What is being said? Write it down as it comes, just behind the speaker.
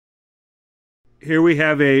Here we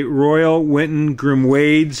have a Royal Winton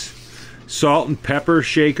Grimwades salt and pepper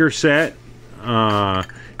shaker set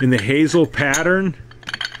in the hazel pattern.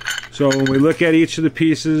 So when we look at each of the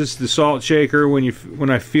pieces, the salt shaker, when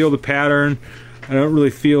I feel the pattern, I don't really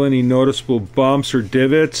feel any noticeable bumps or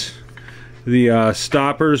divots. The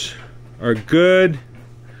stoppers are good.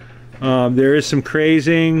 There is some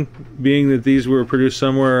crazing, being that these were produced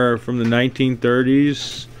somewhere from the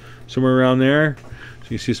 1930s, somewhere around there. So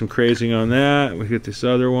you see some crazing on that. We get this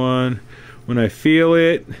other one. When I feel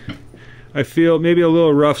it, I feel maybe a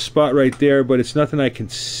little rough spot right there, but it's nothing I can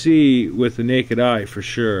see with the naked eye for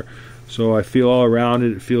sure. So I feel all around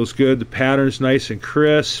it. It feels good. The pattern's nice and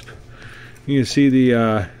crisp. You can see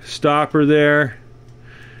the stopper there,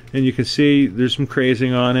 and you can see there's some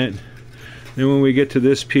crazing on it. Then when we get to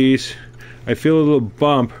this piece, I feel a little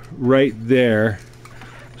bump right there.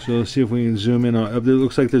 So let's see if we can zoom in on it. It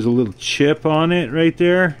looks like there's a little chip on it right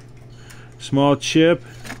there. Small chip.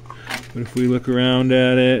 But if we look around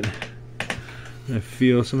at it, I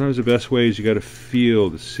feel sometimes the best way is you got to feel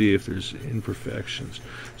to see if there's imperfections.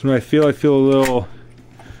 So when I feel a little,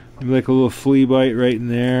 maybe like a little flea bite right in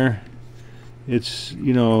there. It's,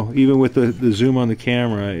 you know, even with the zoom on the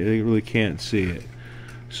camera, I really can't see it.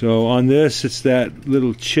 So on this, it's that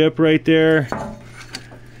little chip right there,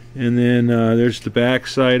 and then there's the back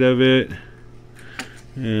side of it,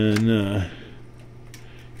 and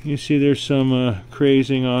you see there's some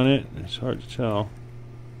crazing on it. It's hard to tell.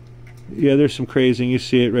 Yeah, there's some crazing. You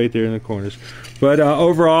see it right there in the corners. But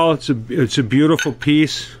overall, it's a beautiful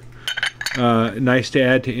piece. Nice to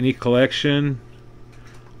add to any collection.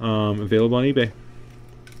 Available on eBay.